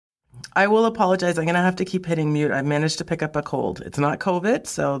I will apologize. I'm going to have to keep hitting mute. I managed to pick up a cold. It's not COVID,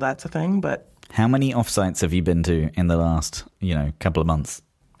 so that's a thing, but... How many offsites have you been to in the last, couple of months?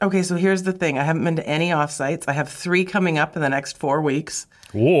 Okay, so here's the thing. I haven't been to any offsites. I have 3 coming up in the next 4 weeks.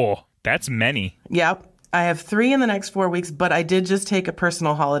 Whoa, that's many. Yep. I have 3 in the next 4 weeks, but I did just take a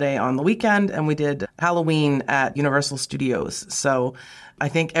personal holiday on the weekend, and we did Halloween at Universal Studios. So I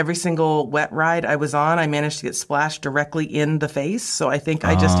think every single wet ride I was on, I managed to get splashed directly in the face. So I think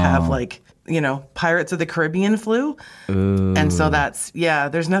I just have Pirates of the Caribbean flu. Ooh. And so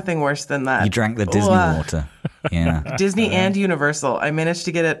there's nothing worse than that. You drank the Disney water. Yeah. Disney and Universal. I managed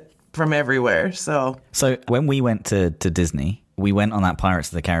to get it from everywhere. So when we went to Disney, we went on that Pirates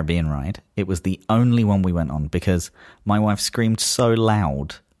of the Caribbean ride. It was the only one we went on because my wife screamed so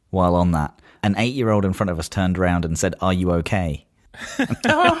loud while on that. An 8-year-old in front of us turned around and said, "Are you okay?"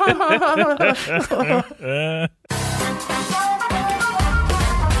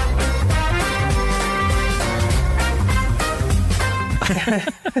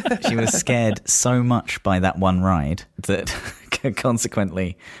 She was scared so much by that one ride that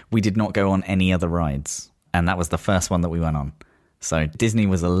consequently we did not go on any other rides. And that was the first one that we went on. So Disney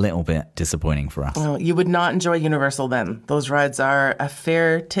was a little bit disappointing for us. Well, you would not enjoy Universal then. Those rides are a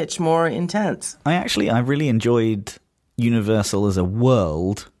fair titch more intense. I really enjoyed Universal as a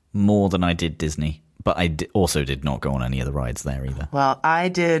world more than I did Disney. But I also did not go on any of the rides there either. Well, I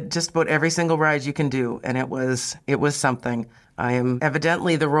did just about every single ride you can do, and it was something. I am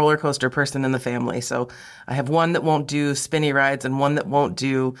evidently the roller coaster person in the family. So I have one that won't do spinny rides and one that won't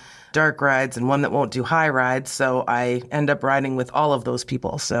do dark rides and one that won't do high rides. So I end up riding with all of those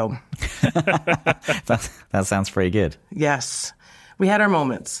people. So that sounds pretty good. Yes. We had our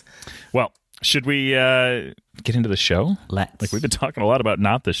moments. Well, should we get into the show? Let's. We've been talking a lot about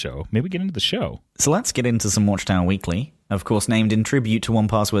not the show. Maybe get into the show. So let's get into some Watchtower Weekly. Of course, named in tribute to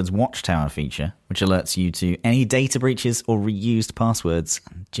 1Password's Watchtower feature, which alerts you to any data breaches or reused passwords,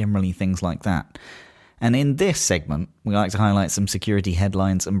 and generally things like that. And in this segment, we like to highlight some security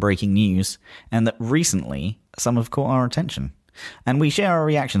headlines and breaking news, and that recently some have caught our attention. And we share our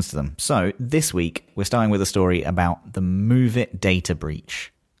reactions to them. So this week, we're starting with a story about the MoveIt data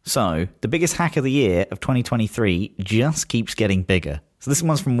breach. So, the biggest hack of the year of 2023 just keeps getting bigger. So this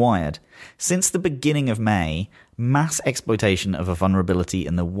one's from Wired. Since the beginning of May, mass exploitation of a vulnerability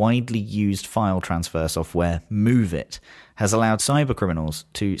in the widely used file transfer software MoveIt has allowed cybercriminals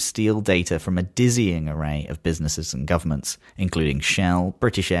to steal data from a dizzying array of businesses and governments, including Shell,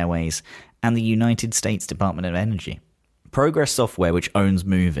 British Airways, and the United States Department of Energy. Progress Software, which owns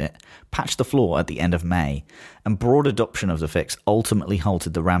MoveIt, patched the flaw at the end of May, and broad adoption of the fix ultimately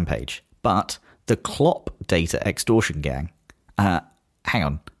halted the rampage. But the Clop data extortion gang, hang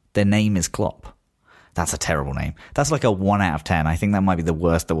on, their name is Clop. That's a terrible name. That's like a 1 out of 10. I think that might be the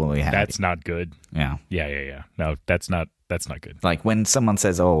worst that we have. That's not good. Yeah. Yeah. No, that's not good. Like when someone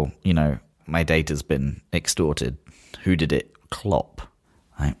says, my data's been extorted, who did it? Clop.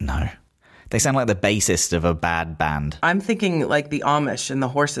 No. They sound like the bassist of a bad band. I'm thinking like the Amish and the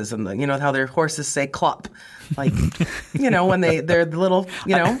horses and how their horses say clop. Like, when they're the little,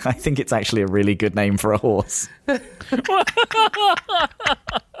 I think it's actually a really good name for a horse. It's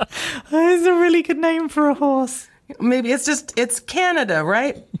a really good name for a horse. Maybe it's Canada,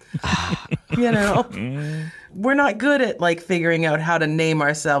 right? We're not good at figuring out how to name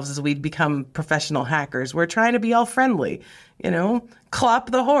ourselves as we become professional hackers. We're trying to be all friendly,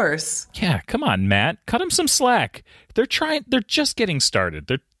 Clop the horse. Yeah, come on, Matt. Cut them some slack. They're trying. They're just getting started.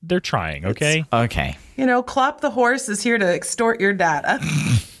 They're trying, okay? Okay. Clop the horse is here to extort your data.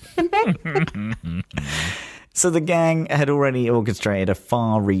 So the gang had already orchestrated a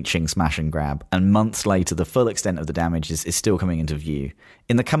far-reaching smash and grab, and months later the full extent of the damage is still coming into view.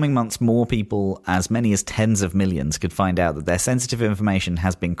 In the coming months, more people, as many as tens of millions, could find out that their sensitive information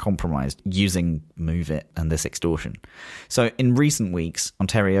has been compromised using MoveIt and this extortion. So in recent weeks,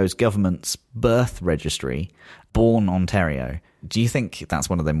 Ontario's government's birth registry, Born Ontario, do you think that's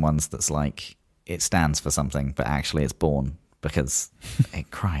one of them ones that's like, it stands for something, but actually it's born? Because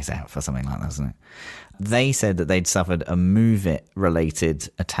it cries out for something like that, doesn't it? They said that they'd suffered a MoveIt-related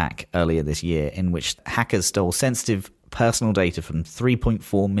attack earlier this year in which hackers stole sensitive personal data from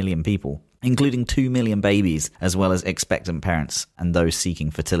 3.4 million people, including 2 million babies, as well as expectant parents and those seeking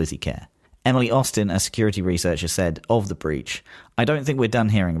fertility care. Emily Austin, a security researcher, said of the breach, "I don't think we're done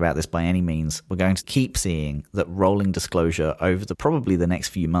hearing about this by any means. We're going to keep seeing that rolling disclosure over probably the next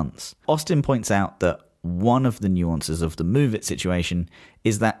few months." Austin points out that one of the nuances of the MoveIt situation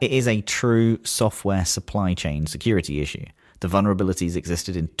is that it is a true software supply chain security issue. The vulnerabilities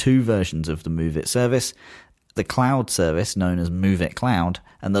existed in 2 versions of the MoveIt service, the cloud service known as MoveIt Cloud,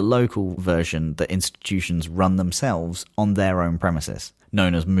 and the local version that institutions run themselves on their own premises,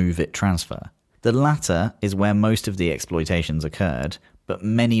 known as MoveIt Transfer. The latter is where most of the exploitations occurred, but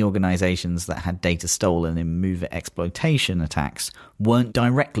many organizations that had data stolen in MoveIt exploitation attacks weren't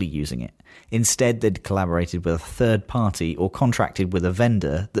directly using it. Instead, they'd collaborated with a third party or contracted with a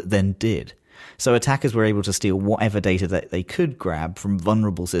vendor that then did. So attackers were able to steal whatever data that they could grab from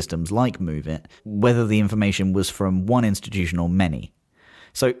vulnerable systems like MoveIt, whether the information was from one institution or many.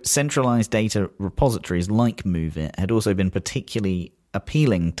 So centralized data repositories like MoveIt had also been particularly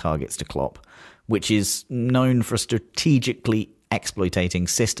appealing targets to Clop, which is known for strategically exploiting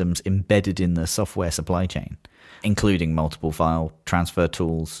systems embedded in the software supply chain, including multiple file transfer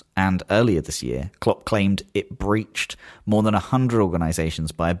tools. And earlier this year, Clop claimed it breached more than 100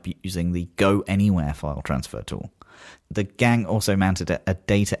 organizations by abusing the Go Anywhere file transfer tool. The gang also mounted a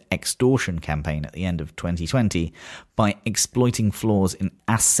data extortion campaign at the end of 2020 by exploiting flaws in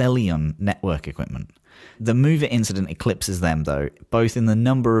Acelion network equipment. The MoveIt incident eclipses them, though, both in the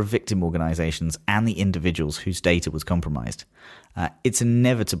number of victim organizations and the individuals whose data was compromised. It's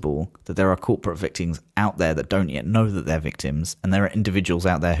inevitable that there are corporate victims out there that don't yet know that they're victims, and there are individuals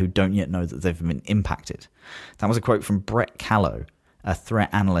out there who don't yet know that they've been impacted. That was a quote from Brett Callow, a threat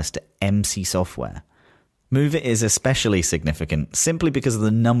analyst at MC Software. MoveIt is especially significant simply because of the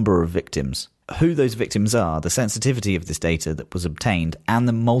number of victims, who those victims are, the sensitivity of this data that was obtained, and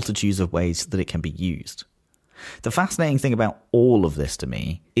the multitudes of ways that it can be used. The fascinating thing about all of this to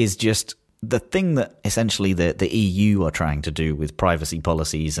me is just the thing that essentially the EU are trying to do with privacy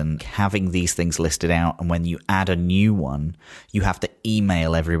policies and having these things listed out, and when you add a new one, you have to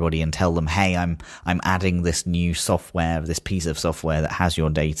email everybody and tell them, hey, I'm adding this new software, this piece of software that has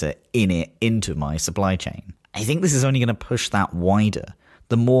your data in it into my supply chain. I think this is only going to push that wider.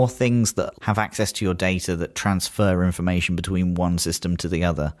 The more things that have access to your data that transfer information between one system to the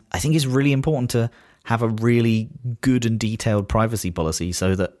other, I think it's really important to have a really good and detailed privacy policy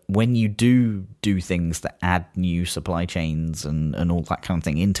so that when you do things that add new supply chains and all that kind of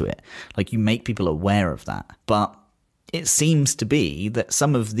thing into it, like, you make people aware of that. But it seems to be that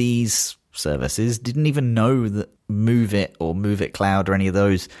some of these services didn't even know that MoveIt or MoveIt Cloud or any of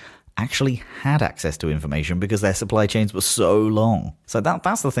those actually had access to information because their supply chains were so long. So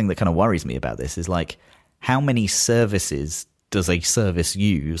that's the thing that kind of worries me about this, is like, how many services does a service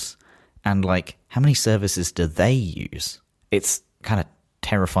use? And like, how many services do they use? It's kind of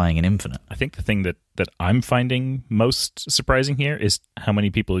terrifying and infinite. I think the thing that I'm finding most surprising here is how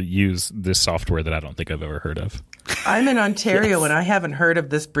many people use this software that I don't think I've ever heard of. I'm in Ontario Yes. and I haven't heard of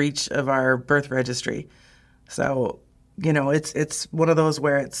this breach of our birth registry. So, it's one of those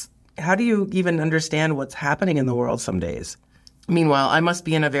where it's, how do you even understand what's happening in the world some days? Meanwhile, I must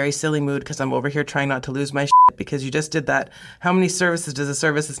be in a very silly mood because I'm over here trying not to lose my shit because you just did that. How many services does a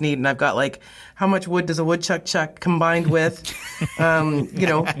services need? And I've got like, how much wood does a woodchuck chuck combined with,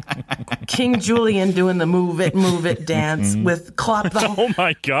 King Julian doing the move it dance with Clop the Oh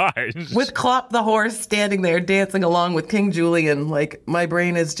my gosh. with Clop the horse standing there dancing along with King Julian. Like, my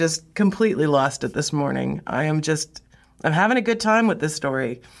brain is just completely lost at this morning. I'm having a good time with this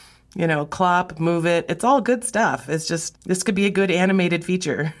story. Clop, MoveIt, it's all good stuff. It's just, this could be a good animated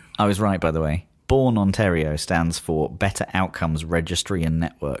feature. I was right, by the way. Born Ontario stands for Better Outcomes Registry and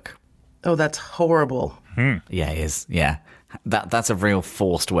Network. Oh, that's horrible. Yeah, it is. Yeah. That's a real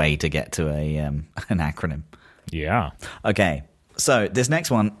forced way to get to an acronym. Yeah. Okay. So this next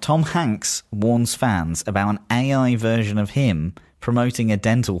one, Tom Hanks warns fans about an AI version of him promoting a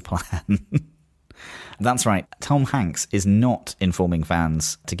dental plan. That's right, Tom Hanks is not informing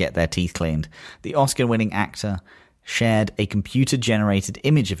fans to get their teeth cleaned. The Oscar-winning actor shared a computer-generated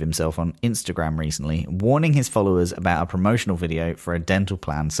image of himself on Instagram recently, warning his followers about a promotional video for a dental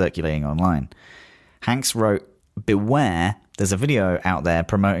plan circulating online. Hanks wrote, "Beware, there's a video out there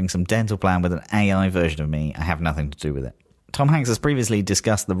promoting some dental plan with an AI version of me. I have nothing to do with it." Tom Hanks has previously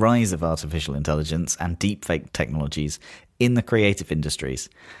discussed the rise of artificial intelligence and deepfake technologies in the creative industries,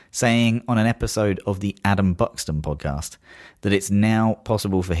 saying on an episode of the Adam Buxton podcast that it's now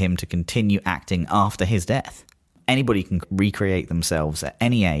possible for him to continue acting after his death. Anybody can recreate themselves at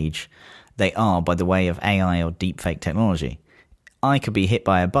any age they are by the way of AI or deepfake technology. I could be hit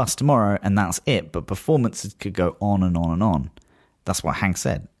by a bus tomorrow and that's it, but performances could go on and on and on. That's what Hanks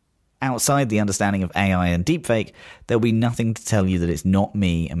said. Outside the understanding of AI and deepfake, there'll be nothing to tell you that it's not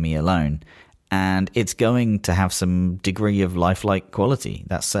me and me alone. And it's going to have some degree of lifelike quality.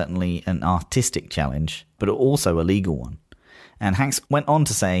 That's certainly an artistic challenge, but also a legal one. And Hanks went on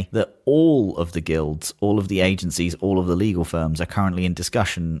to say that all of the guilds, all of the agencies, all of the legal firms are currently in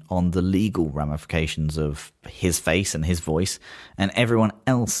discussion on the legal ramifications of his face and his voice, and everyone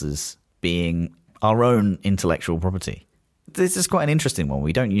else's being our own intellectual property. This is quite an interesting one.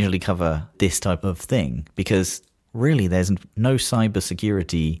 We don't usually cover this type of thing because really there's no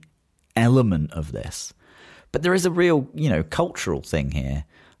cybersecurity element of this. But there is a real, cultural thing here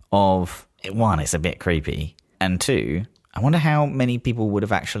of, one, it's a bit creepy, and two, I wonder how many people would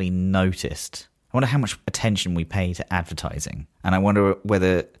have actually noticed. I wonder how much attention we pay to advertising. And I wonder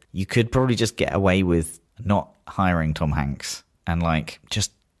whether you could probably just get away with not hiring Tom Hanks and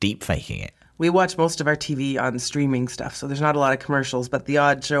just deep faking it. We watch most of our TV on streaming stuff, so there's not a lot of commercials, but the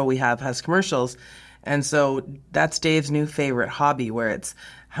odd show we have has commercials. And so that's Dave's new favorite hobby, where it's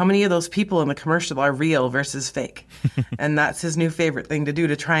how many of those people in the commercial are real versus fake. And that's his new favorite thing to do,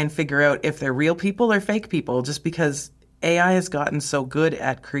 to try and figure out if they're real people or fake people, just because AI has gotten so good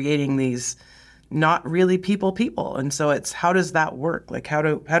at creating these not really people. And so it's, how does that work? How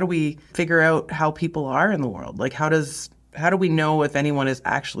do we figure out how people are in the world? How do we know if anyone is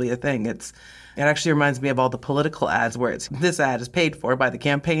actually a thing? It actually reminds me of all the political ads where it's, this ad is paid for by the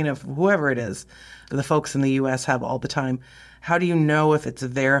campaign of whoever it is. The folks in the U.S. have all the time. How do you know if it's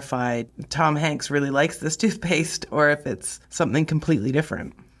verified Tom Hanks really likes this toothpaste or if it's something completely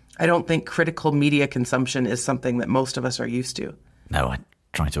different? I don't think critical media consumption is something that most of us are used to. No, I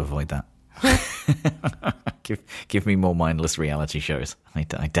try to avoid that. Give me more mindless reality shows. I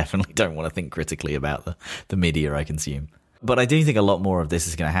definitely don't want to think critically about the media I consume. But I do think a lot more of this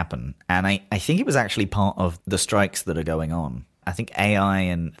is going to happen. And I think it was actually part of the strikes that are going on. I think AI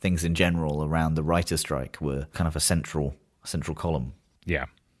and things in general around the writer's strike were kind of a central column. Yeah.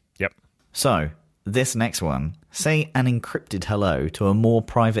 Yep. So this next one, say an encrypted hello to a more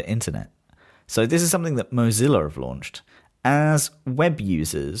private internet. So this is something that Mozilla have launched. As web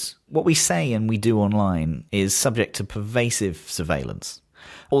users, what we say and we do online is subject to pervasive surveillance.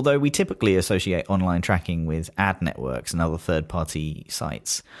 Although we typically associate online tracking with ad networks and other third-party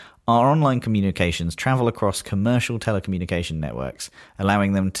sites, our online communications travel across commercial telecommunication networks,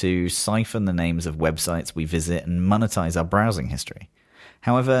 allowing them to siphon the names of websites we visit and monetize our browsing history.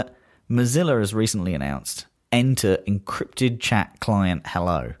 However, Mozilla has recently announced Enter Encrypted Chat Client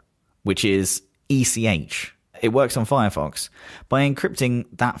Hello, which is ECH. It works on Firefox. By encrypting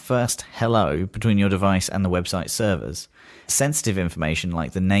that first hello between your device and the website servers, sensitive information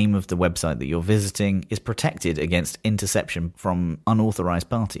like the name of the website that you're visiting is protected against interception from unauthorized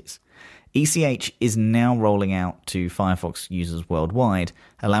parties. ECH is now rolling out to Firefox users worldwide,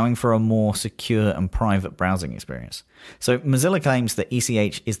 allowing for a more secure and private browsing experience. So Mozilla claims that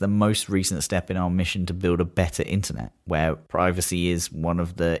ECH is the most recent step in our mission to build a better internet, where privacy is one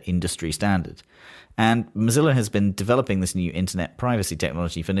of the industry standard. And Mozilla has been developing this new internet privacy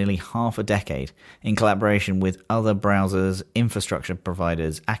technology for nearly half a decade in collaboration with other browsers, infrastructure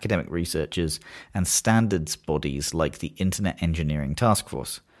providers, academic researchers, and standards bodies like the Internet Engineering Task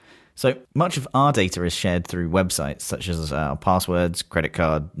Force. So much of our data is shared through websites such as our passwords, credit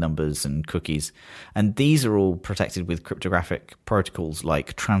card numbers, and cookies. And these are all protected with cryptographic protocols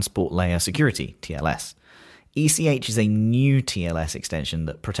like Transport Layer Security, TLS. ECH is a new TLS extension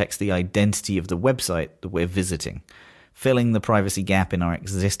that protects the identity of the website that we're visiting, filling the privacy gap in our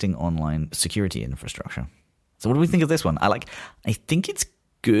existing online security infrastructure. So what do we think of this one? I think it's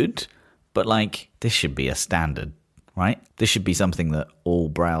good, but this should be a standard, right? This should be something that all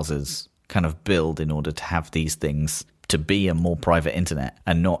browsers kind of build in order to have these things to be a more private internet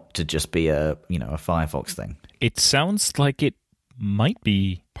and not to just be a Firefox thing. It sounds like it might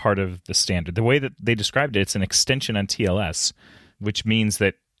be part of the standard. The way that they described it, it's an extension on TLS, which means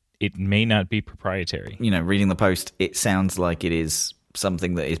that it may not be proprietary. Reading the post, it sounds like it is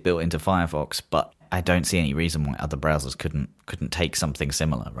something that is built into Firefox, but I don't see any reason why other browsers couldn't take something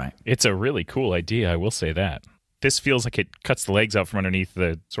similar, right? It's a really cool idea, I will say that. This feels like it cuts the legs out from underneath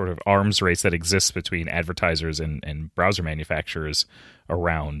the sort of arms race that exists between advertisers and browser manufacturers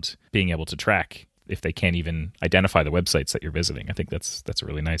around being able to track if they can't even identify the websites that you're visiting. I think that's a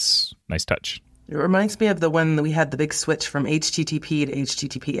really nice touch. It reminds me of the when we had the big switch from HTTP to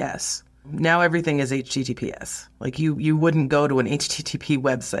HTTPS. Now everything is HTTPS. You wouldn't go to an HTTP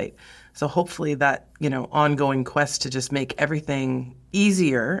website. So hopefully that, ongoing quest to just make everything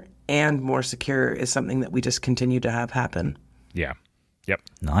easier and more secure is something that we just continue to have happen. Yeah. Yep.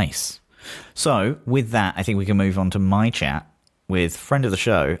 Nice. So with that, I think we can move on to my chat with friend of the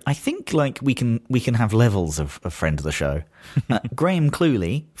show. I think we can have levels of friend of the show. Graham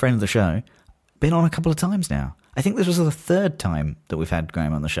Cluley, friend of the show, been on a couple of times now. I think this was the third time that we've had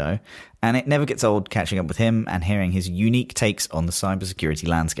Graham on the show, and it never gets old catching up with him and hearing his unique takes on the cybersecurity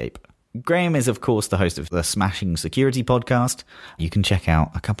landscape. Graham is, of course, the host of the Smashing Security podcast. You can check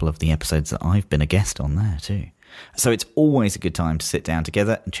out a couple of the episodes that I've been a guest on there too. So it's always a good time to sit down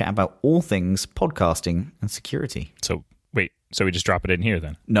together and chat about all things podcasting and security. So wait, so we just drop it in here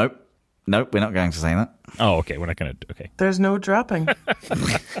then? Nope, we're not going to say that. Oh, okay, we're not going to, okay. There's no dropping.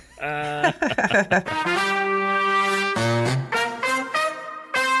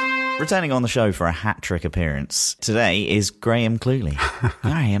 Returning on the show for a hat trick appearance today is Graham Cluley.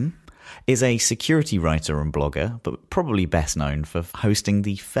 Graham is a security writer and blogger, but probably best known for hosting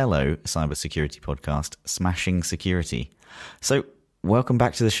the fellow cybersecurity podcast, Smashing Security. So, welcome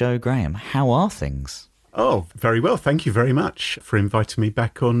back to the show, Graham. How are things? Oh, very well. Thank you very much for inviting me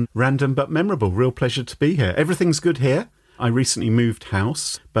back on Random But Memorable. Real pleasure to be here. Everything's good here. I recently moved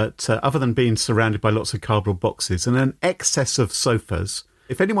house, but other than being surrounded by lots of cardboard boxes and an excess of sofas,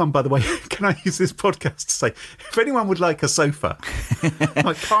 if anyone, by the way, can I use this podcast to say, if anyone would like a sofa,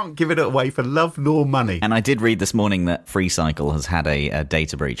 I can't give it away for love nor money. And I did read this morning that FreeCycle has had a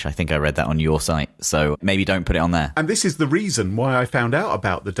data breach. I think I read that on your site, so maybe don't put it on there. And this is the reason why I found out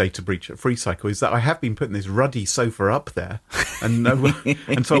about the data breach at FreeCycle, is that I have been putting this ruddy sofa up there, and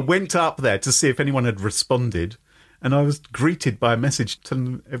and so I went up there to see if anyone had responded. And I was greeted by a message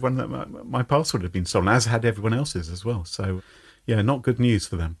telling everyone that my password had been stolen, as had everyone else's as well. So, yeah, not good news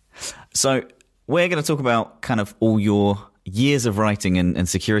for them. So we're going to talk about kind of all your years of writing and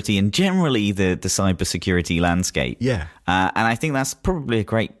security and generally the cybersecurity landscape. Yeah. And I think that's probably a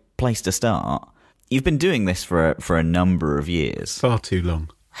great place to start. You've been doing this for a number of years. Far too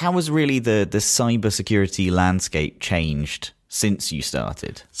long. How has really the cybersecurity landscape changed since you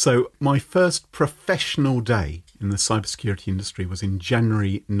started? So my first professional day in the cybersecurity industry was in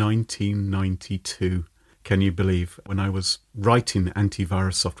January 1992. Can you believe? When I was writing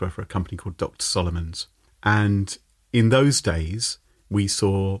antivirus software for a company called Dr. Solomon's. And in those days, we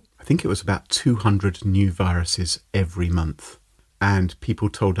saw, I think it was about 200 new viruses every month. And people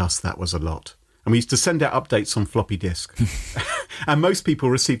told us that was a lot. And we used to send out updates on floppy disk. And most people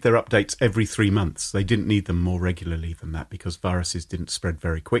received their updates every 3 months. They didn't need them more regularly than that because viruses didn't spread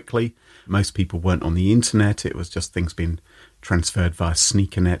very quickly. Most people weren't on the internet. It was just things being transferred via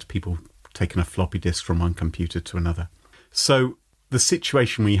sneakernet, people taking a floppy disk from one computer to another. So the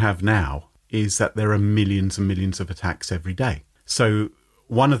situation we have now is that there are millions and millions of attacks every day. So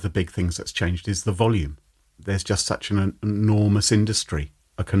one of the big things that's changed is the volume. There's just such an enormous industry,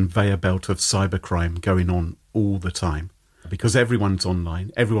 a conveyor belt of cybercrime going on all the time. Because everyone's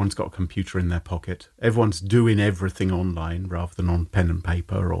online, everyone's got a computer in their pocket, everyone's doing everything online rather than on pen and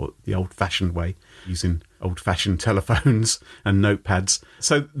paper or the old-fashioned way, using old-fashioned telephones and notepads.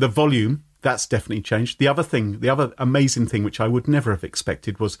 So the volume, that's definitely changed. The other amazing thing, which I would never have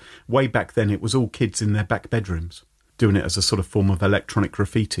expected, was way back then it was all kids in their back bedrooms doing it as a sort of form of electronic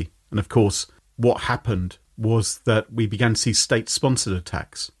graffiti. And of course, what happened was that we began to see state-sponsored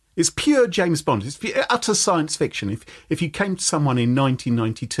attacks. It's pure James Bond. It's utter science fiction. If you came to someone in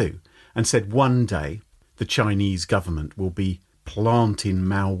 1992 and said one day the Chinese government will be planting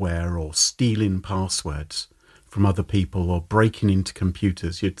malware or stealing passwords from other people or breaking into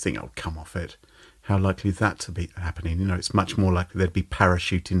computers, you'd think, oh, come off it. How likely is that to be happening? You know, it's much more likely they'd be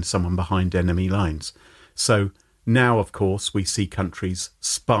parachuting someone behind enemy lines. So now, of course, we see countries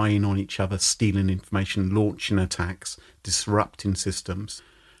spying on each other, stealing information, launching attacks, disrupting systems.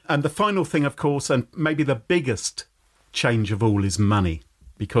 And the final thing, of course, and maybe the biggest change of all, is money.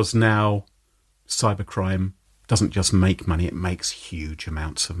 Because now cybercrime doesn't just make money, it makes huge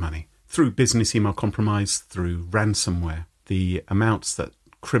amounts of money. Through business email compromise, through ransomware, the amounts that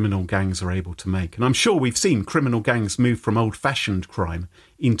criminal gangs are able to make. And I'm sure we've seen criminal gangs move from old-fashioned crime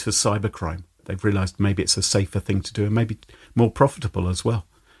into cybercrime. They've realised maybe it's a safer thing to do and maybe more profitable as well.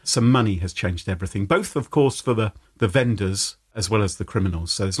 So money has changed everything, both, of course, for the vendors as well as the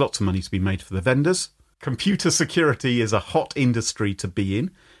criminals. So there's lots of money to be made for the vendors. Computer security is a hot industry to be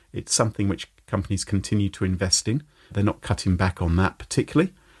in. It's something which companies continue to invest in. They're not cutting back on that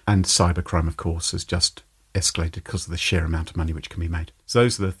particularly. And cybercrime, of course, has just escalated because of the sheer amount of money which can be made. So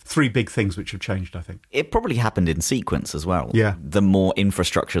those are the three big things which have changed, I think. It probably happened in sequence as well. Yeah. The more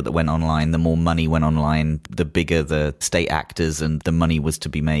infrastructure that went online, the more money went online, the bigger the state actors and the money was to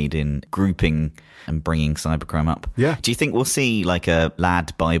be made in grouping and bringing cybercrime up. Yeah. Do you think we'll see like a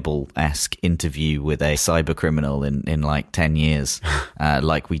Lad Bible-esque interview with a cyber criminal in like 10 years,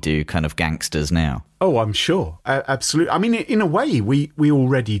 like we do kind of gangsters now? Oh, I'm sure. Absolutely. I mean, in a way, we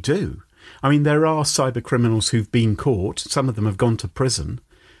already do. I mean, there are cyber criminals who've been caught. Some of them have gone to prison.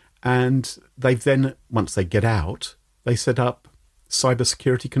 And they've then, once they get out, they set up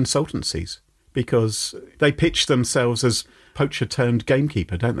cybersecurity consultancies because they pitch themselves as poacher turned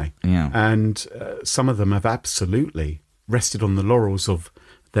gamekeeper, don't they? Yeah. And some of them have absolutely rested on the laurels of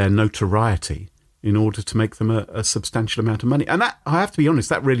their notoriety in order to make them a substantial amount of money. And that, I have to be honest,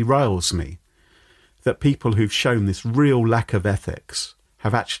 that really riles me, that people who've shown this real lack of ethics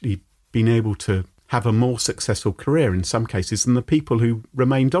have actually been able to have a more successful career in some cases than the people who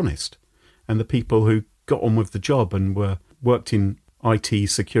remained honest and the people who got on with the job and worked in IT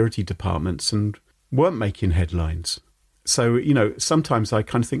security departments and weren't making headlines. So, sometimes I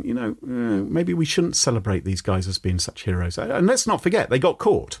kind of think, maybe we shouldn't celebrate these guys as being such heroes. And let's not forget, they got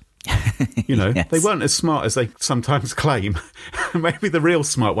caught. Yes. They weren't as smart as they sometimes claim. Maybe the real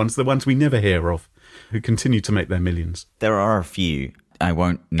smart ones, the ones we never hear of, who continue to make their millions. There are a few, I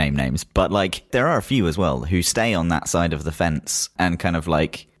won't name names, but there are a few as well who stay on that side of the fence and kind of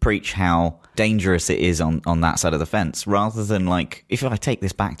preach how dangerous it is on that side of the fence, rather than if I take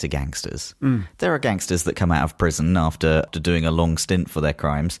this back to gangsters, there are gangsters that come out of prison after doing a long stint for their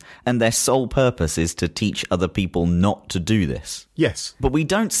crimes, and their sole purpose is to teach other people not to do this. Yes. But we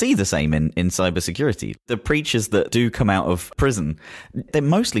don't see the same in cybersecurity. The preachers that do come out of prison, they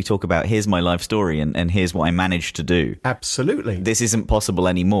mostly talk about, here's my life story and here's what I managed to do. Absolutely. This isn't possible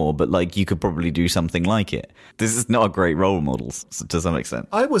anymore, but you could probably do something like it. This is not a great role model to some extent.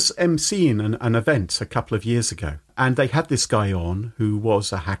 I was emceeing an event a couple of years ago, and they had this guy on who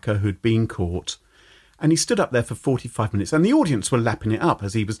was a hacker who'd been caught, and he stood up there for 45 minutes, and the audience were lapping it up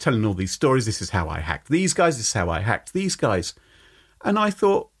as he was telling all these stories. This is how I hacked these guys, this is how I hacked these guys. And I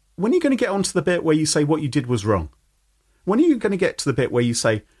thought, when are you going to get onto the bit where you say what you did was wrong? When are you going to get to the bit where you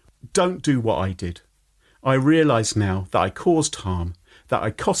say, don't do what I did? I realise now that I caused harm, that I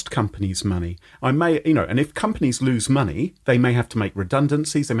cost companies money. I may, and if companies lose money, they may have to make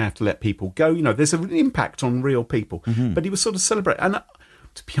redundancies, they may have to let people go. There's an impact on real people. Mm-hmm. But he was sort of celebrating. And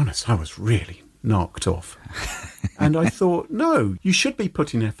to be honest, I was really knocked off. And I thought, no, you should be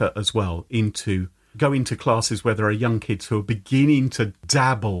putting effort as well into going to classes where there are young kids who are beginning to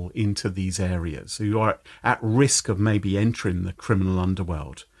dabble into these areas, who are at risk of maybe entering the criminal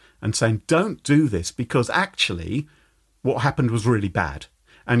underworld, and saying, don't do this because actually what happened was really bad.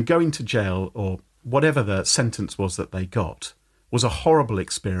 And going to jail, or whatever the sentence was that they got, was a horrible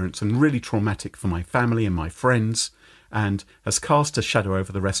experience and really traumatic for my family and my friends, and has cast a shadow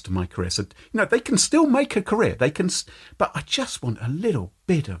over the rest of my career. So, they can still make a career. But I just want a little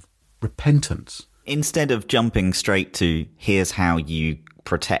bit of repentance. Instead of jumping straight to, here's how you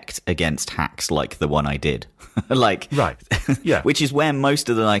protect against hacks like the one I did. Right. Yeah. Which is where most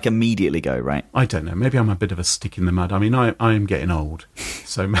of the immediately go, right? I don't know. Maybe I'm a bit of a stick in the mud. I mean, I am getting old.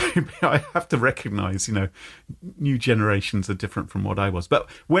 So maybe I have to recognise, new generations are different from what I was. But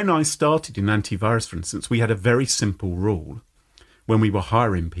when I started in antivirus, for instance, we had a very simple rule when we were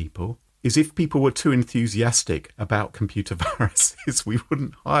hiring people, is if people were too enthusiastic about computer viruses, we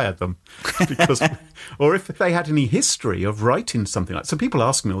wouldn't hire them. Or if they had any history of writing something like... So people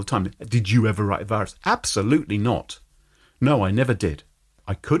ask me all the time, did you ever write a virus? Absolutely not. No, I never did.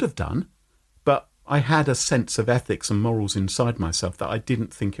 I could have done, but I had a sense of ethics and morals inside myself that I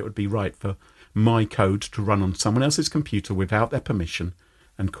didn't think it would be right for my code to run on someone else's computer without their permission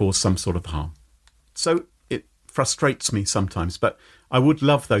and cause some sort of harm. So it frustrates me sometimes, but I would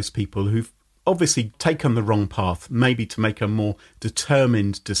love those people who've obviously taken the wrong path, maybe to make a more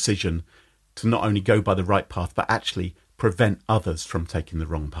determined decision to not only go by the right path, but actually prevent others from taking the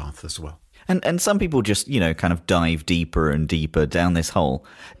wrong path as well. And some people just, kind of dive deeper and deeper down this hole.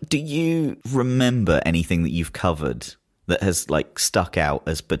 Do you remember anything that you've covered that has stuck out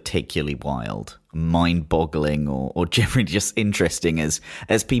as particularly wild, mind-boggling, or generally just interesting as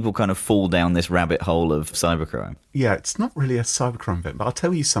people kind of fall down this rabbit hole of cybercrime? Yeah, it's not really a cybercrime event, but I'll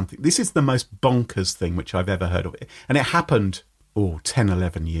tell you something. This is the most bonkers thing which I've ever heard of. And it happened, 10,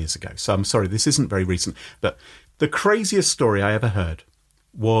 11 years ago. So I'm sorry, this isn't very recent. But the craziest story I ever heard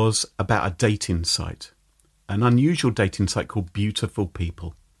was about a dating site, an unusual dating site called Beautiful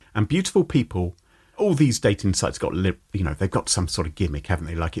People. And Beautiful People... all these dating sites they've got some sort of gimmick, haven't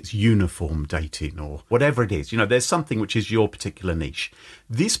they? Like it's uniform dating or whatever it is. There's something which is your particular niche.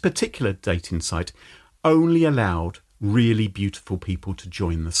 This particular dating site only allowed really beautiful people to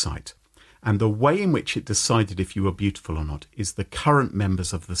join the site. And the way in which it decided if you were beautiful or not is the current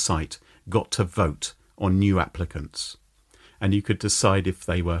members of the site got to vote on new applicants. And you could decide if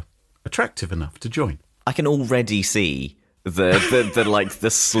they were attractive enough to join. I can already see the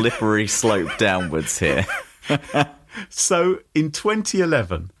slippery slope downwards here. So in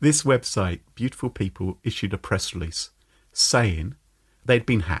 2011, this website, Beautiful People, issued a press release saying they'd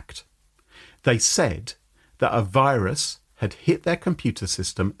been hacked. They said that a virus had hit their computer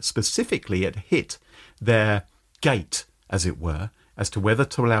system, specifically it hit their gate, as it were, as to whether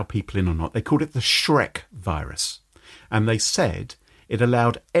to allow people in or not. They called it the Shrek virus. And they said it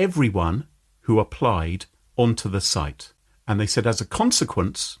allowed everyone who applied onto the site. And they said as a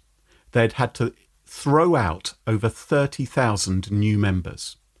consequence, they'd had to throw out over 30,000 new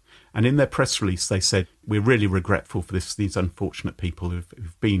members. And in their press release, they said, we're really regretful for these unfortunate people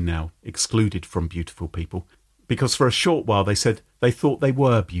who've been now excluded from Beautiful People. Because for a short while, they said they thought they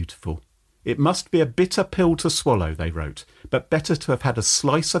were beautiful. It must be a bitter pill to swallow, they wrote, but better to have had a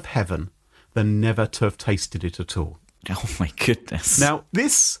slice of heaven than never to have tasted it at all. Oh, my goodness. Now,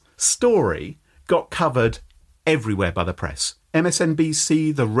 this story got covered everywhere by the press.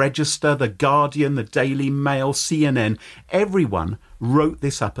 MSNBC, The Register, The Guardian, The Daily Mail, CNN, everyone wrote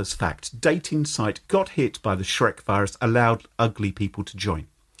this up as fact. Dating site got hit by the Shrek virus, allowed ugly people to join.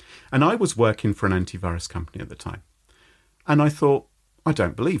 And I was working for an antivirus company at the time. And I thought, I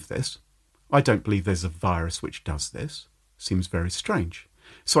don't believe this. I don't believe there's a virus which does this. Seems very strange.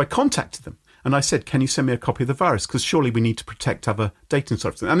 So I contacted them and I said, can you send me a copy of the virus? Because surely we need to protect other dating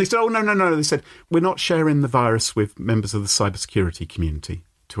sites. And they said, oh, no. They said, we're not sharing the virus with members of the cybersecurity community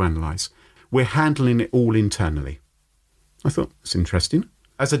to analyse. We're handling it all internally. I thought, that's interesting.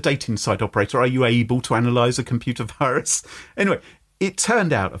 As a dating site operator, are you able to analyse a computer virus? Anyway, it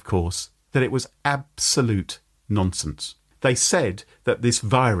turned out, of course, that it was absolute nonsense. They said that this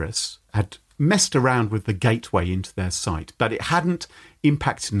virus had messed around with the gateway into their site, but it hadn't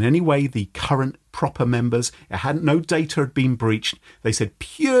impacted in any way the current proper members. No data had been breached. They said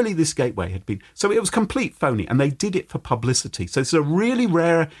purely this gateway had been. So it was complete phony, and they did it for publicity. So it's a really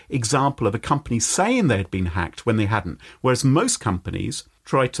rare example of a company saying they had been hacked when they hadn't, whereas most companies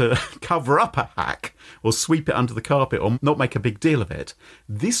try to cover up a hack or sweep it under the carpet or not make a big deal of it.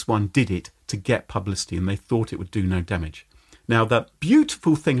 This one did it to get publicity, and they thought it would do no damage. Now, the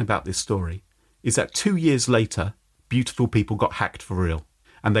beautiful thing about this story is that 2 years later, Beautiful People got hacked for real.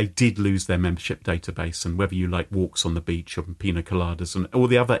 And they did lose their membership database, and whether you like walks on the beach or pina coladas and all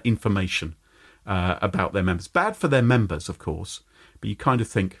the other information about their members. Bad for their members, of course, but you kind of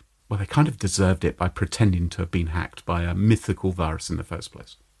think, well, they kind of deserved it by pretending to have been hacked by a mythical virus in the first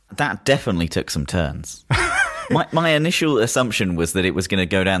place. That definitely took some turns. My initial assumption was that it was going to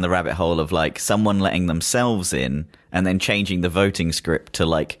go down the rabbit hole of like someone letting themselves in and then changing the voting script to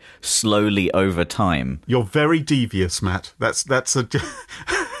like slowly over time. You're very devious, Matt. That's a.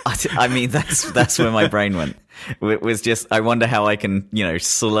 I mean, that's where my brain went. It was just, I wonder how I can,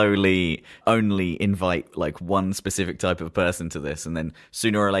 slowly only invite like one specific type of person to this. And then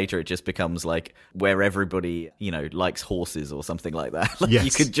sooner or later, it just becomes like where everybody, likes horses or something like that. Like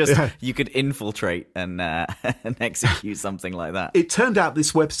yes. You could infiltrate and execute something like that. It turned out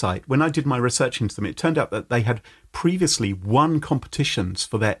this website, when I did my research into them, it turned out that they had previously won competitions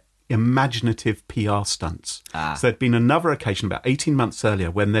for their imaginative PR stunts. So there'd been another occasion about 18 months earlier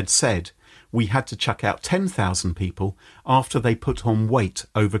when they'd said we had to chuck out 10,000 people after they put on weight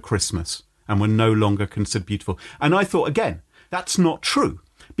over Christmas and were no longer considered beautiful. And I thought, again, that's not true.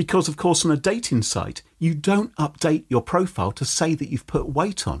 Because, of course, on a dating site, you don't update your profile to say that you've put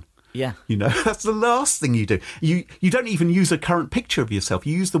weight on. Yeah. That's the last thing you do. You don't even use a current picture of yourself.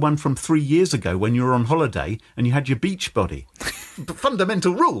 You use the one from 3 years ago when you were on holiday and you had your beach body.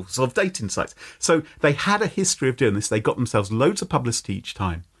 Fundamental rules of dating sites. So they had a history of doing this. They got themselves loads of publicity each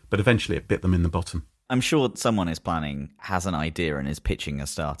time, but eventually it bit them in the bottom. I'm sure someone has an idea and is pitching a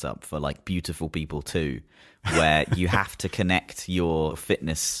startup for like Beautiful People too, where you have to connect your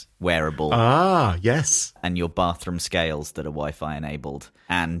fitness wearable. Yes. And your bathroom scales that are Wi-Fi enabled.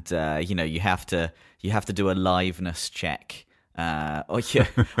 And, you have to do a liveness check. Or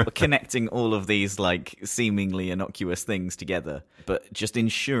connecting all of these like seemingly innocuous things together, but just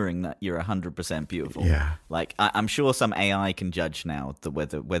ensuring that you're 100% beautiful. Yeah. Like I'm sure some AI can judge now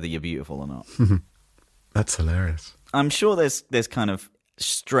whether you're beautiful or not. That's hilarious. I'm sure there's kind of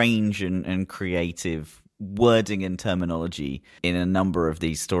strange and creative wording and terminology in a number of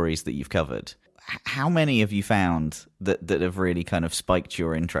these stories that you've covered. How many have you found that have really kind of spiked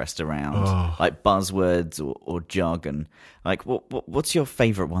your interest around like buzzwords or jargon? Like what's your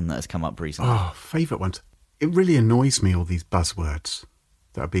favourite one that has come up recently? Favourite ones. It really annoys me, all these buzzwords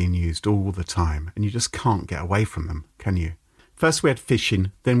that are being used all the time, and you just can't get away from them, can you? First we had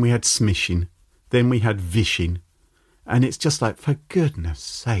phishing, then we had smishing, then we had vishing. And it's just like, for goodness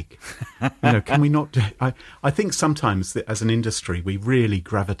sake, can we not do... I think sometimes that as an industry, we really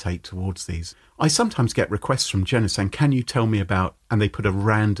gravitate towards these. I sometimes get requests from journalists saying, can you tell me about... And they put a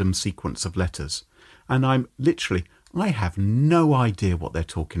random sequence of letters. And I'm literally, I have no idea what they're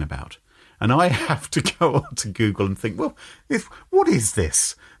talking about. And I have to go on to Google and think, well, what is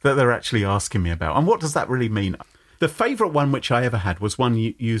this that they're actually asking me about? And what does that really mean? The favourite one which I ever had was one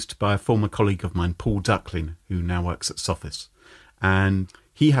used by a former colleague of mine, Paul Ducklin, who now works at Sophos. And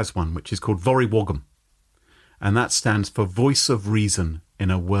he has one which is called Vorywogum. And that stands for Voice of Reason in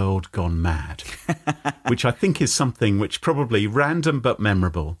a World Gone Mad, which I think is something which probably random but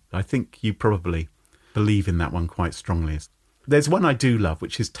memorable. I think you probably believe in that one quite strongly. There's one I do love,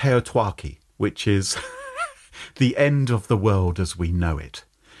 which is Teotihuacan, which is the end of the world as we know it,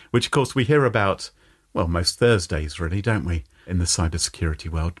 which, of course, we hear about, well, most Thursdays, really, don't we, in the cybersecurity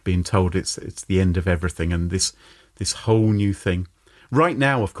world, being told it's the end of everything and this whole new thing. Right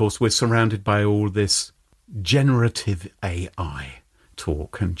now, of course, we're surrounded by all this generative AI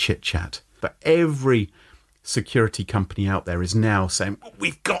talk and chit-chat. But every security company out there is now saying,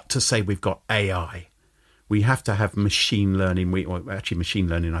 we've got to say we've got AI. We have to have machine learning. Machine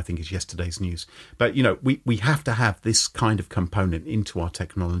learning, I think, is yesterday's news. But, we have to have this kind of component into our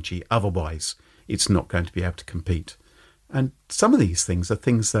technology. Otherwise, it's not going to be able to compete. And some of these things are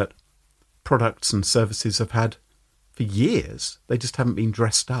things that products and services have had for years. They just haven't been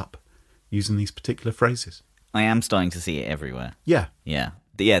dressed up using these particular phrases. I am starting to see it everywhere. Yeah. Yeah.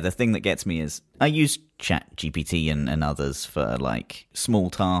 The thing that gets me is I use ChatGPT and others for like small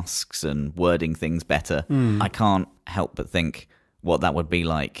tasks and wording things better. I can't help but think what that would be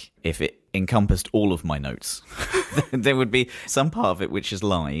like if it encompassed all of my notes. There would be some part of it which is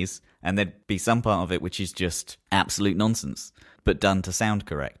lies, and there'd be some part of it which is just absolute nonsense, but done to sound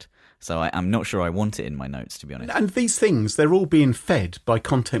correct. So I'm not sure I want it in my notes, to be honest. And these things, they're all being fed by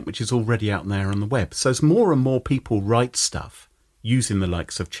content which is already out there on the web. So as more and more people write stuff using the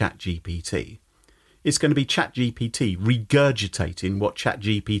likes of ChatGPT, it's going to be ChatGPT regurgitating what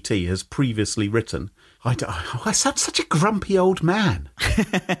ChatGPT has previously written. I sound such a grumpy old man.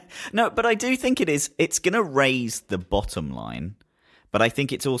 No, but I do think it's going to raise the bottom line, but I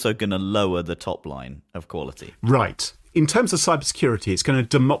think it's also going to lower the top line of quality. Right. In terms of cybersecurity, it's going to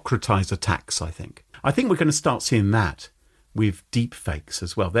democratise attacks, I think. I think we're going to start seeing that with deepfakes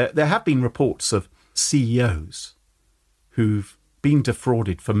as well. There have been reports of CEOs who've been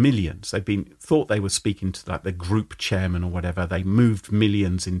defrauded for millions. Thought they were speaking to like the group chairman or whatever. They moved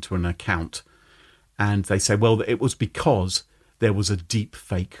millions into an account, and they say, well, it was because there was a deep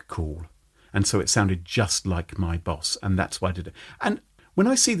fake call, and so it sounded just like my boss, and that's why I did it. And when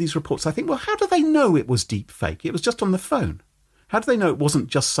I see these reports, I think, well, how do they know it was deep fake? It was just on the phone. How do they know it wasn't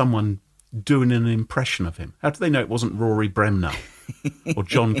just someone doing an impression of him? How do they know it wasn't Rory Bremner or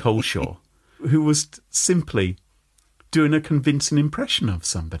John Coleshaw, who was simply doing a convincing impression of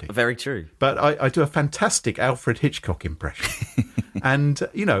somebody? Very true. But I do a fantastic Alfred Hitchcock impression. And,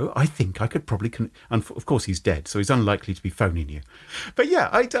 I think I could probably... and of course, he's dead, so he's unlikely to be phoning you. But yeah,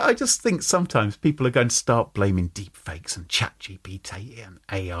 I just think sometimes people are going to start blaming deepfakes and ChatGPT and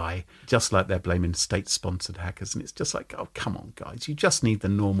AI, just like they're blaming state-sponsored hackers. And it's just like, oh, come on, guys. You just need the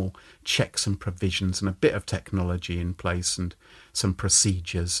normal checks and provisions and a bit of technology in place and some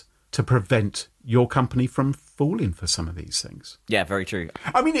procedures to prevent your company from falling for some of these things. Yeah, very true.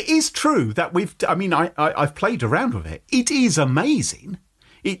 I mean, it is true that I've played around with it. It is amazing.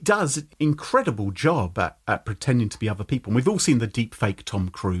 It does an incredible job at pretending to be other people. And we've all seen the deepfake Tom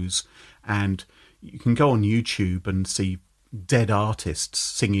Cruise, and you can go on YouTube and see dead artists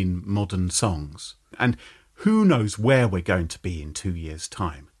singing modern songs. And who knows where we're going to be in 2 years'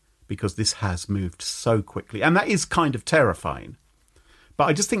 time, because this has moved so quickly. And that is kind of terrifying. But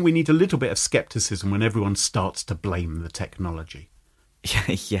I just think we need a little bit of scepticism when everyone starts to blame the technology.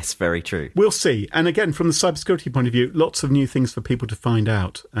 Yes, very true. We'll see. And again, from the cybersecurity point of view, lots of new things for people to find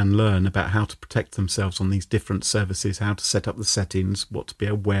out and learn about how to protect themselves on these different services, how to set up the settings, what to be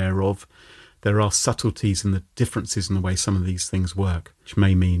aware of. There are subtleties and the differences in the way some of these things work, which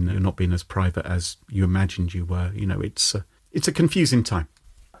may mean you're not being as private as you imagined you were. It's a confusing time.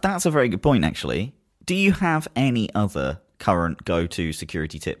 That's a very good point, actually. Do you have any other current go-to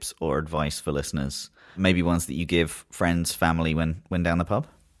security tips or advice for listeners? Maybe ones that you give friends, family when down the pub?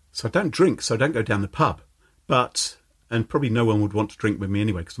 So I don't drink, so I don't go down the pub. And probably no one would want to drink with me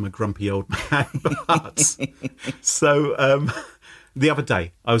anyway because I'm a grumpy old man. The other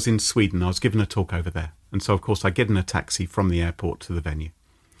day I was in Sweden. I was giving a talk over there. And so, of course, I get in a taxi from the airport to the venue.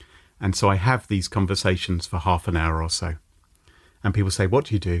 And so I have these conversations for half an hour or so. And people say, what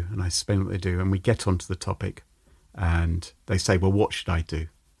do you do? And I explain what they do. And we get onto the topic. And they say, well, what should I do?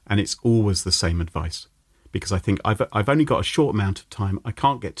 And it's always the same advice, because I think I've only got a short amount of time. I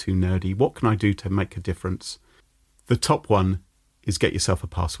can't get too nerdy. What can I do to make a difference? The top one is get yourself a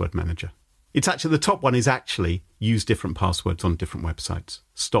password manager. It's actually, the top one is actually use different passwords on different websites.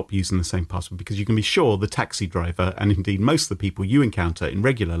 Stop using the same password, because you can be sure the taxi driver, and indeed most of the people you encounter in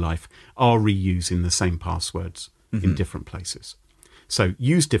regular life, are reusing the same passwords in different places. So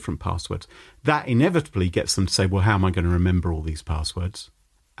use different passwords. That inevitably gets them to say, well, how am I going to remember all these passwords?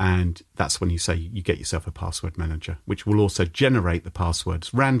 And that's when you say you get yourself a password manager, which will also generate the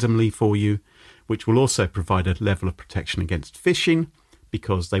passwords randomly for you, which will also provide a level of protection against phishing,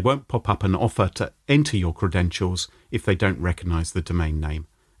 because they won't pop up an offer to enter your credentials if they don't recognize the domain name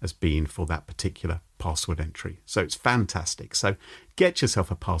as being for that particular password entry. So it's fantastic. So get yourself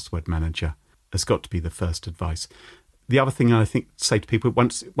a password manager has got to be the first advice. The other thing I think say to people,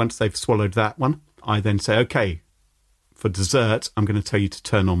 once they've swallowed that one, I then say, okay, for dessert, I'm going to tell you to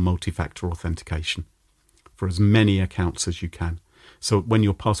turn on multi-factor authentication for as many accounts as you can. So when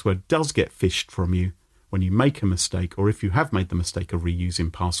your password does get phished from you, when you make a mistake, or if you have made the mistake of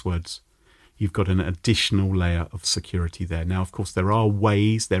reusing passwords, you've got an additional layer of security there. Now, of course, there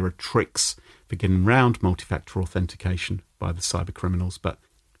are tricks for getting around multi-factor authentication by the cyber criminals, but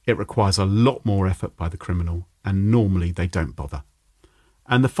it requires a lot more effort by the criminal, and normally they don't bother.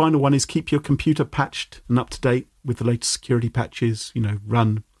 And the final one is keep your computer patched and up to date with the latest security patches.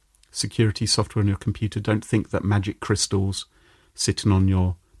 Run security software on your computer. Don't think that magic crystals sitting on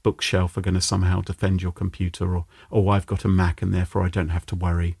your bookshelf are going to somehow defend your computer, or I've got a Mac and therefore I don't have to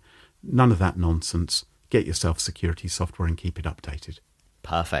worry. None of that nonsense. Get yourself security software and keep it updated.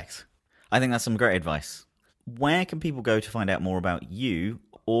 Perfect. I think that's some great advice. Where can people go to find out more about you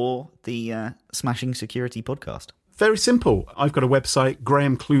or the Smashing Security podcast? Very simple. I've got a website,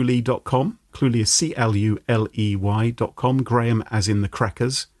 grahamcluley.com. Cluley is CLULEY.com. Graham as in the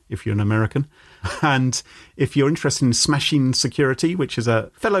crackers, if you're an American. And if you're interested in Smashing Security, which is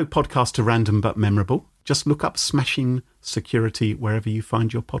a fellow podcaster, random but memorable, just look up Smashing Security wherever you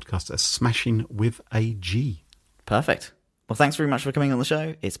find your podcast. That's Smashing with a G. Perfect. Well, thanks very much for coming on the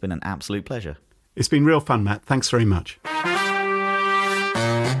show. It's been an absolute pleasure. It's been real fun, Matt. Thanks very much.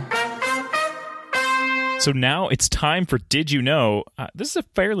 So now it's time for Did You Know? This is a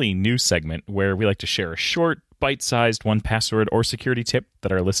fairly new segment where we like to share a short, bite-sized 1Password or security tip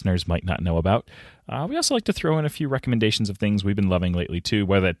that our listeners might not know about. We also like to throw in a few recommendations of things we've been loving lately too,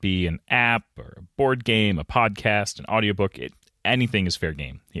 whether that be an app or a board game, a podcast, an audiobook. Anything is fair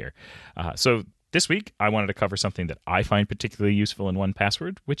game here. So this week, I wanted to cover something that I find particularly useful in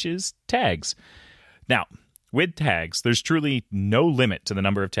 1Password, which is tags. Now, with tags, there's truly no limit to the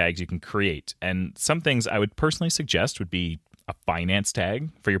number of tags you can create, and some things I would personally suggest would be a finance tag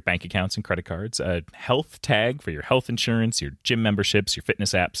for your bank accounts and credit cards, a health tag for your health insurance, your gym memberships, your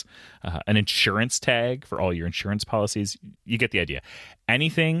fitness apps, an insurance tag for all your insurance policies. You get the idea.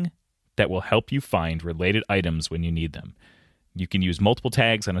 Anything that will help you find related items when you need them. You can use multiple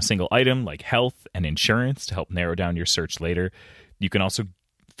tags on a single item like health and insurance to help narrow down your search later. You can also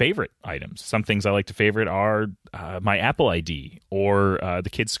favorite items. Some things I like to favorite are my Apple ID or the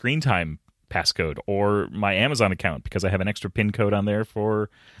kids' screen time passcode or my Amazon account because I have an extra PIN code on there for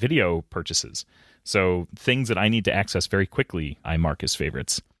video purchases. So things that I need to access very quickly, I mark as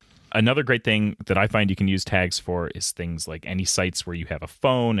favorites. Another great thing that I find you can use tags for is things like any sites where you have a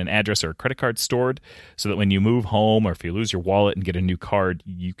phone, an address, or a credit card stored so that when you move home or if you lose your wallet and get a new card,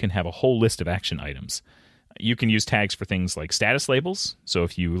 you can have a whole list of action items. You can use tags for things like status labels. So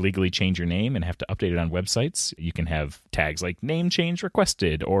if you legally change your name and have to update it on websites, you can have tags like name change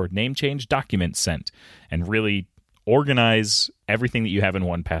requested or name change document sent and really organize everything that you have in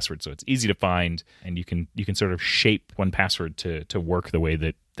 1Password so it's easy to find and you can sort of shape 1Password to work the way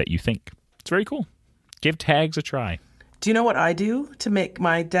that you think. It's very cool. Give tags a try. Do you know what I do to make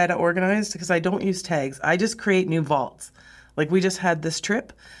my data organized? Because I don't use tags. I just create new vaults. Like we just had this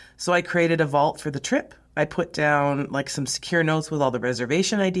trip, so I created a vault for the trip. I put down like some secure notes with all the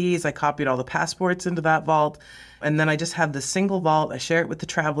reservation IDs. I copied all the passports into that vault. And then I just have this single vault. I share it with the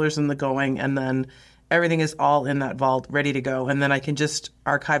travelers and the going. And then everything is all in that vault, ready to go. And then I can just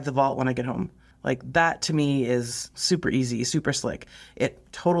archive the vault when I get home. Like that to me is super easy, super slick. It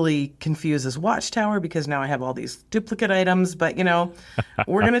totally confuses Watchtower because now I have all these duplicate items. But,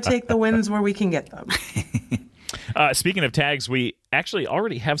 we're going to take the wins where we can get them. Speaking of tags, we actually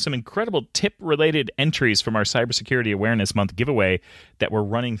already have some incredible tip-related entries from our Cybersecurity Awareness Month giveaway that we're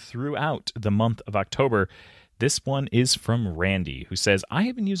running throughout the month of October. This one is from Randy, who says, I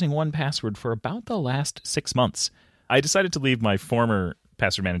have been using 1Password for about the last 6 months. I decided to leave my former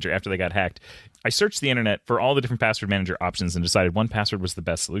password manager after they got hacked. I searched the internet for all the different password manager options and decided 1Password was the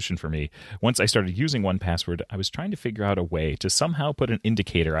best solution for me. Once I started using 1Password, I was trying to figure out a way to somehow put an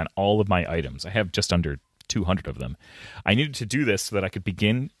indicator on all of my items. I have just under 200 of them. I needed to do this so that I could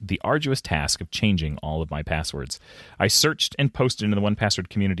begin the arduous task of changing all of my passwords. I searched and posted into the 1Password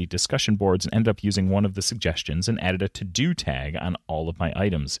community discussion boards and ended up using one of the suggestions and added a to-do tag on all of my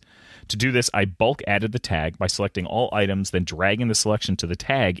items. To do this, I bulk added the tag by selecting all items, then dragging the selection to the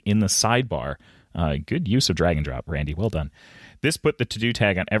tag in the sidebar. Good use of drag and drop, Randy. Well done. This put the to-do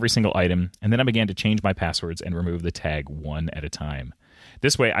tag on every single item, and then I began to change my passwords and remove the tag one at a time.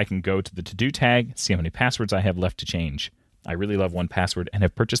 This way, I can go to the to-do tag, see how many passwords I have left to change. I really love 1Password and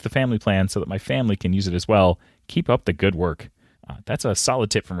have purchased the family plan so that my family can use it as well. Keep up the good work. That's a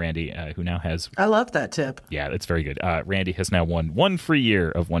solid tip from Randy, who now has... I love that tip. Yeah, that's very good. Randy has now won 1 free year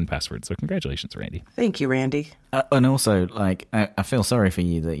of 1Password, so congratulations, Randy. Thank you, Randy. And also, like, I feel sorry for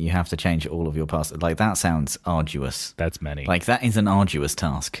you that you have to change all of your passwords. Like, that sounds arduous. That's many. Like, that is an arduous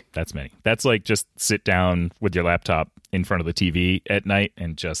task. That's many. That's like just sit down with your laptop in front of the TV at night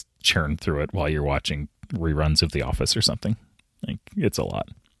and just churn through it while you're watching reruns of The Office or something. Like, it's a lot.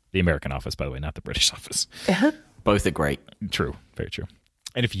 The American Office, by the way, not the British Office. Both are great. True. Very true.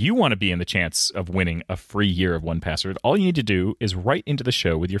 And if you want to be in the chance of winning a free year of 1Password, all you need to do is write into the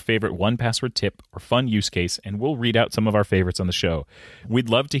show with your favorite 1Password tip or fun use case, and we'll read out some of our favorites on the show. We'd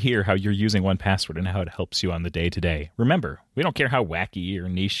love to hear how you're using 1Password and how it helps you on the day-to-day. Remember, we don't care how wacky or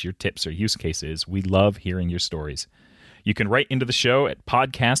niche your tips or use case is. We love hearing your stories. You can write into the show at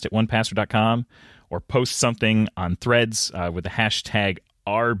podcast@1password.com or post something on Threads with the hashtag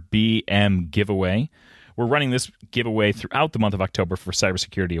RBMGiveaway. We're running this giveaway throughout the month of October for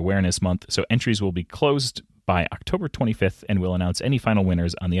Cybersecurity Awareness Month, so entries will be closed by October 25th, and we'll announce any final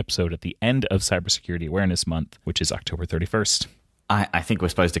winners on the episode at the end of Cybersecurity Awareness Month, which is October 31st. I think we're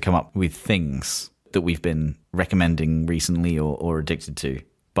supposed to come up with things that we've been recommending recently or addicted to,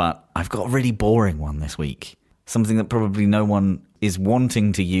 but I've got a really boring one this week. Something that probably no one is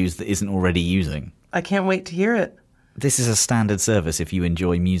wanting to use that isn't already using. I can't wait to hear it. This is a standard service if you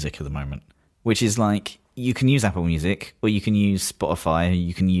enjoy music at the moment, which is like, you can use Apple Music, or you can use Spotify, or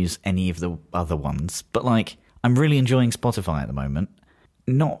you can use any of the other ones. But, like, I'm really enjoying Spotify at the moment.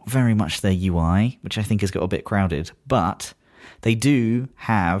 Not very much their UI, which I think has got a bit crowded, but they do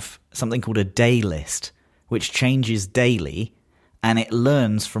have something called a day list, which changes daily, and it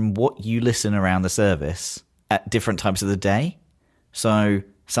learns from what you listen around the service at different times of the day. So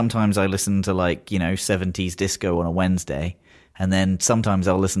sometimes I listen to, like, 70s disco on a Wednesday, and then sometimes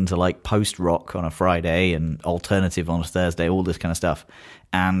I'll listen to like post-rock on a Friday and alternative on a Thursday, all this kind of stuff.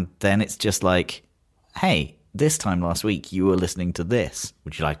 And then it's just like, hey, this time last week you were listening to this.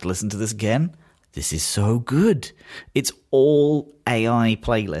 Would you like to listen to this again? This is so good. It's all AI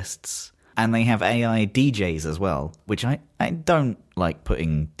playlists. And they have AI DJs as well, which I don't like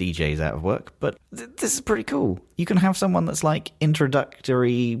putting DJs out of work, but this is pretty cool. You can have someone that's like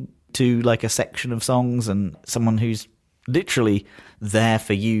introductory to like a section of songs and someone who's literally there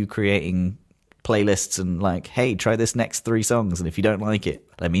for you creating playlists and like, hey, try this next 3 songs, and if you don't like it,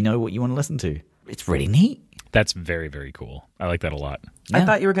 let me know what you want to listen to. It's really neat. That's very, very cool. I like that a lot. Yeah. I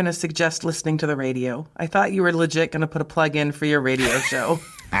thought you were going to suggest listening to the radio. I thought you were legit going to put a plug in for your radio show.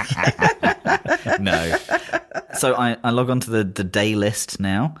 No. So I log on to the day list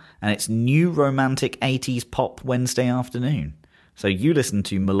now, and it's new romantic 80s pop Wednesday afternoon. So you listen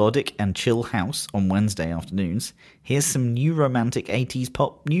to melodic and chill house on Wednesday afternoons. Here's some new romantic 80s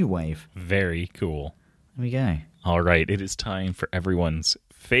pop new wave. Very cool. There we go. All right, it is time for everyone's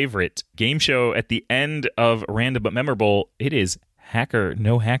favorite game show at the end of Random But Memorable. It is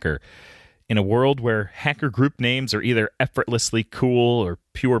HackerNoHacker. In a world where hacker group names are either effortlessly cool or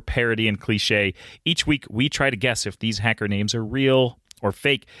pure parody and cliche, each week we try to guess if these hacker names are real or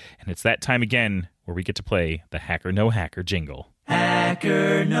fake. And it's that time again where we get to play the HackerNoHacker jingle.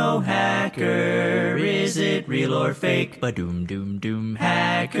 Hacker, no hacker, is it real or fake? Ba-doom, doom, doom.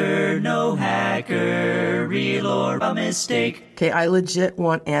 Hacker, no hacker, real or a mistake? Okay, I legit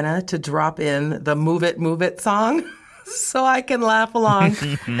want Anna to drop in the Move It song so I can laugh along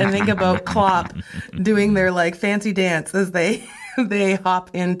and think about Klopp doing their like fancy dance as they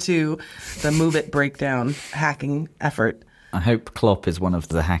hop into the Move It breakdown hacking effort. I hope Klopp is one of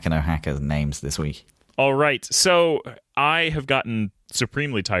the HackerNoHacker names this week. All right, so I have gotten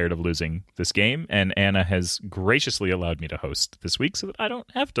supremely tired of losing this game, and Anna has graciously allowed me to host this week so that I don't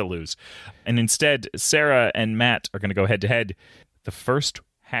have to lose. And instead, Sara and Matt are going to go head-to-head. The first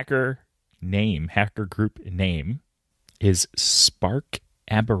hacker group name, is Spark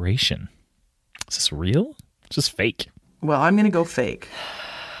Aberration. Is this real? Is this fake? Well, I'm going to go fake,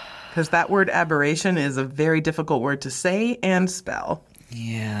 because that word aberration is a very difficult word to say and spell.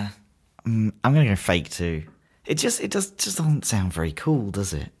 Yeah. I'm going to go fake too. It just doesn't sound very cool,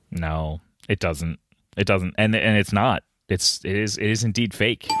 does it? No, it doesn't. It doesn't, and it's not. It is indeed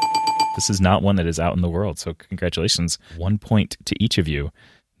fake. This is not one that is out in the world. So congratulations, 1 point to each of you.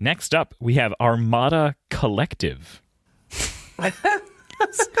 Next up, we have Armada Collective.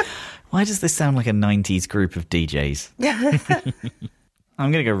 Why does this sound like a 90s group of DJs?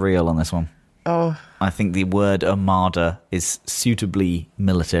 I'm going to go real on this one. Oh. I think the word Armada is suitably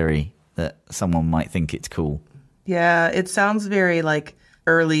military, that someone might think it's cool. Yeah, it sounds very like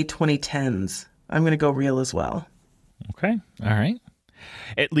early 2010s. I'm going to go real as well. Okay. All right.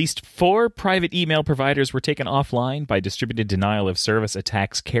 At least 4 private email providers were taken offline by distributed denial of service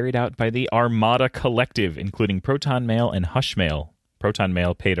attacks carried out by the Armada Collective, including Proton Mail and Hushmail. Proton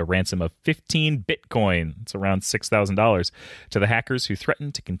Mail paid a ransom of 15 Bitcoin, it's around $6,000, to the hackers who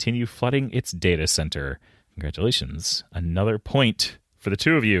threatened to continue flooding its data center. Congratulations. Another point for the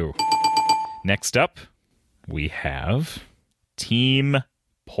two of you. Next up, we have Team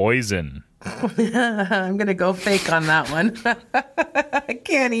Poison. I'm going to go fake on that one. I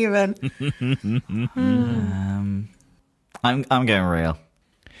can't even. I'm going real.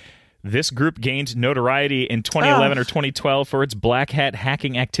 This group gained notoriety in 2011 or 2012 for its black hat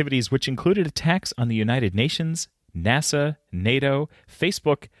hacking activities, which included attacks on the United Nations, NASA, NATO,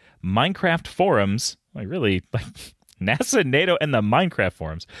 Facebook, Minecraft forums. NASA, NATO, and the Minecraft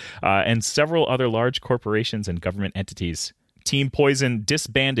forums, and several other large corporations and government entities. Team Poison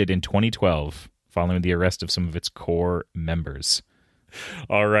disbanded in 2012 following the arrest of some of its core members.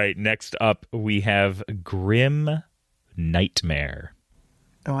 All right, next up we have Grim Nightmare.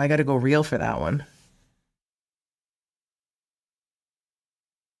 Oh, I got to go real for that one.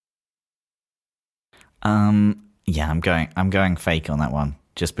 Yeah, I'm going fake on that one.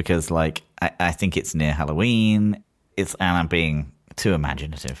 Just because, like, I think it's near Halloween. And I'm being too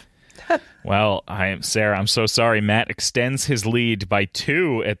imaginative. Well, Sarah, I'm so sorry. Matt extends his lead by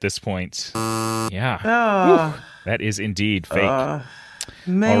 2 at this point. Yeah. Oh. That is indeed fake.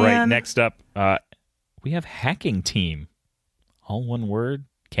 Man. All right, next up, we have Hacking Team. All one word,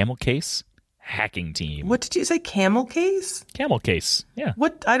 camel case, Hacking Team. What did you say, camel case? Camel case, yeah.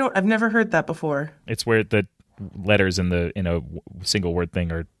 What? I've never heard that before. It's where the letters in a single word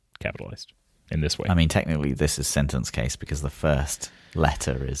thing are capitalized in this way. I mean, technically, this is sentence case because the first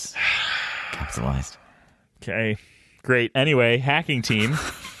letter is capitalized. Okay, great. Anyway, Hacking Team.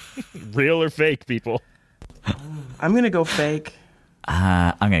 Real or fake, people? I'm going to go fake.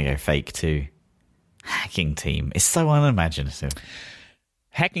 I'm going to go fake too. Hacking Team is so unimaginative.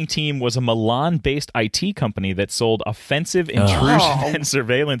 Hacking Team was a Milan-based IT company that sold offensive intrusion and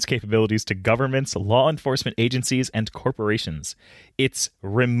surveillance capabilities to governments, law enforcement agencies, and corporations. Its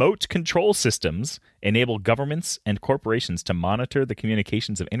remote control systems enable governments and corporations to monitor the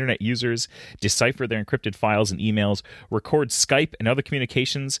communications of internet users, decipher their encrypted files and emails, record Skype and other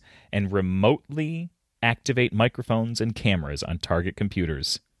communications, and remotely activate microphones and cameras on target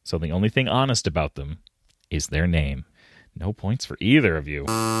computers. So the only thing honest about them is their name. No points for either of you.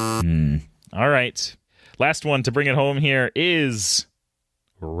 All right. Last one to bring it home here is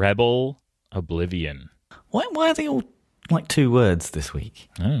Rebel Oblivion. Why are they all like 2 words this week?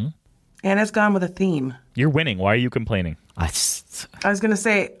 I don't know. Anna's gone with a theme. You're winning. Why are you complaining? I was going to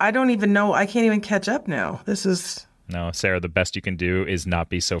say, I don't even know. I can't even catch up now. This is... No, Sarah, the best you can do is not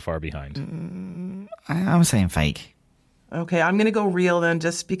be so far behind. I'm saying fake. Okay, I'm going to go real then,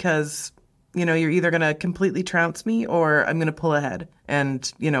 just because... you're either going to completely trounce me or I'm going to pull ahead and,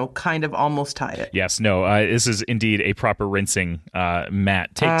 kind of almost tie it. Yes, no, this is indeed a proper rinsing.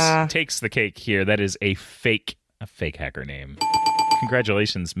 Matt takes the cake here. That is a fake hacker name.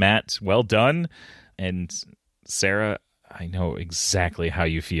 Congratulations, Matt. Well done. And Sarah, I know exactly how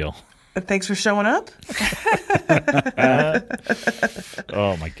you feel. Thanks for showing up.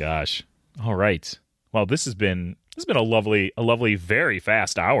 Oh, my gosh. All right. Well, this has been a lovely, very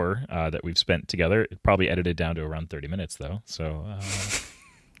fast hour that we've spent together. It probably edited down to around 30 minutes, though. So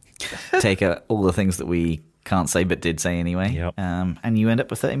take all the things that we can't say but did say anyway. Yep. And you end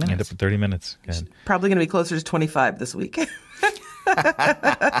up with 30 minutes. End up with 30 minutes. Go ahead. Probably going to be closer to 25 this week.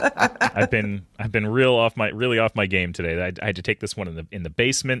 I've been really off my game today. I had to take this one in the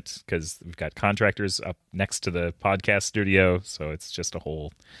basement because we've got contractors up next to the podcast studio, so it's just a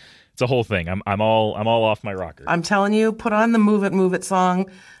whole thing. I'm all off my rocker. I'm telling you, put on the Move It song.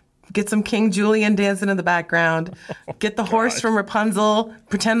 Get some King Julian dancing in the background. Get the horse from Rapunzel.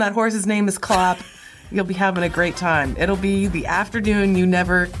 Pretend that horse's name is Clop. You'll be having a great time. It'll be the afternoon you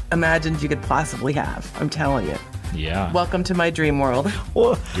never imagined you could possibly have. I'm telling you. Yeah. Welcome to my dream world.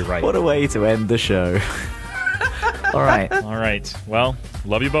 You're right. What a way to end the show. All right. All right. Well,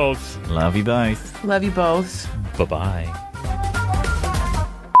 love you both. Love you both. Love you both. Bye-bye.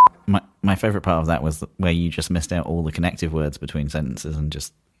 My favourite part of that was where you just missed out all the connective words between sentences and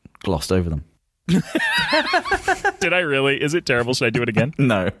just glossed over them. Did I really? Is it terrible? Should I do it again?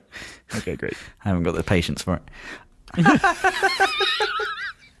 No. Okay, great. I haven't got the patience for it.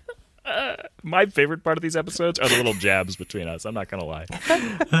 My favorite part of these episodes are the little jabs between us. I'm not going to lie.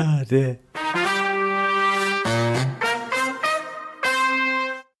 Oh, dear.